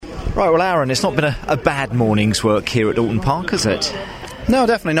Right, well, Aaron, it's not been a bad morning's work here at Alton Park, has it? No,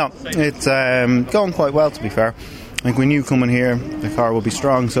 definitely not. It's going quite well, to be fair. I think we knew coming here the car will be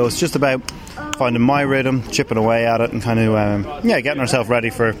strong, so it's just about finding my rhythm, chipping away at it, and kind of getting ourselves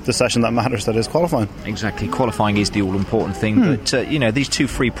ready for the session that matters, that is qualifying. Exactly, qualifying is the all-important thing. But these 2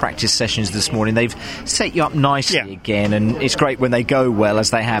 free practice sessions this morning, they've set you up nicely again, and it's great when they go well,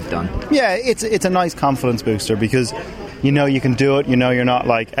 as they have done. Yeah, it's a nice confidence booster, because you know you can do it. You know you're not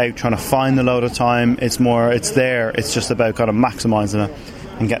like out trying to find the load of time. It's there. It's just about kind of maximising it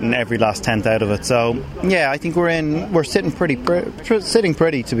and getting every last tenth out of it. So yeah, I think we're sitting pretty,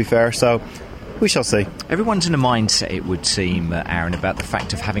 to be fair. So we shall see. Everyone's in a mindset, it would seem, Aaron, about the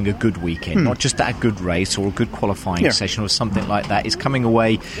fact of having a good weekend, not just that a good race or a good qualifying session or something like that. Is coming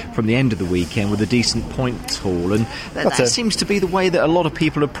away from the end of the weekend with a decent points haul, and that seems to be the way that a lot of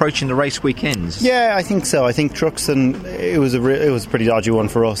people are approaching the race weekends. Yeah, I think so. I think Truxton, it was a pretty dodgy one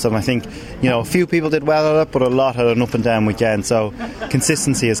for us, and I think a few people did well at it, but a lot had an up and down weekend. So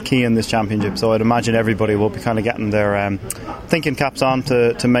consistency is key in this championship. So I'd imagine everybody will be kind of getting their thinking caps on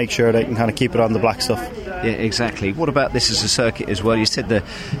to make sure they can kind of keep it on the black stuff. Yeah, exactly. What about this as a circuit as well? You said the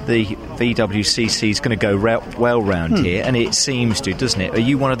VWCC is going to go well round here, and it seems to, doesn't it? Are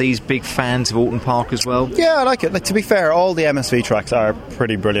you one of these big fans of Alton Park as well? Yeah, I like it. To be fair, all the MSV tracks are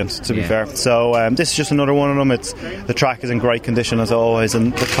pretty brilliant, to be fair. So this is just another one of them. The track is in great condition as always,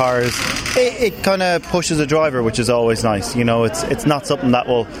 and the cars, it kind of pushes the driver, which is always nice. It's not something that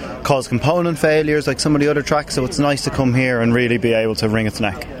will cause component failures like some of the other tracks, so it's nice to come here and really be able to wring its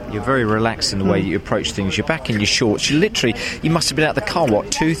neck. You're very relaxed in the way you approach things. You're back in your shorts. You must have been out of the car,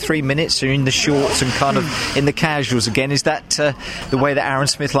 2-3 minutes? You're in the shorts and kind of in the casuals again. Is that the way that Aaron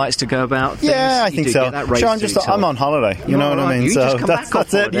Smith likes to go about things? Yeah, I think so. Sure, I'm on holiday. You know what I mean? So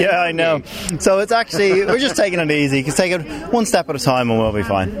that's it. Yeah, I know. So it's actually, we're just taking it easy. Take it one step at a time and we'll be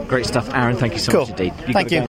fine. Great stuff, Aaron. Thank you so much indeed. Thank you.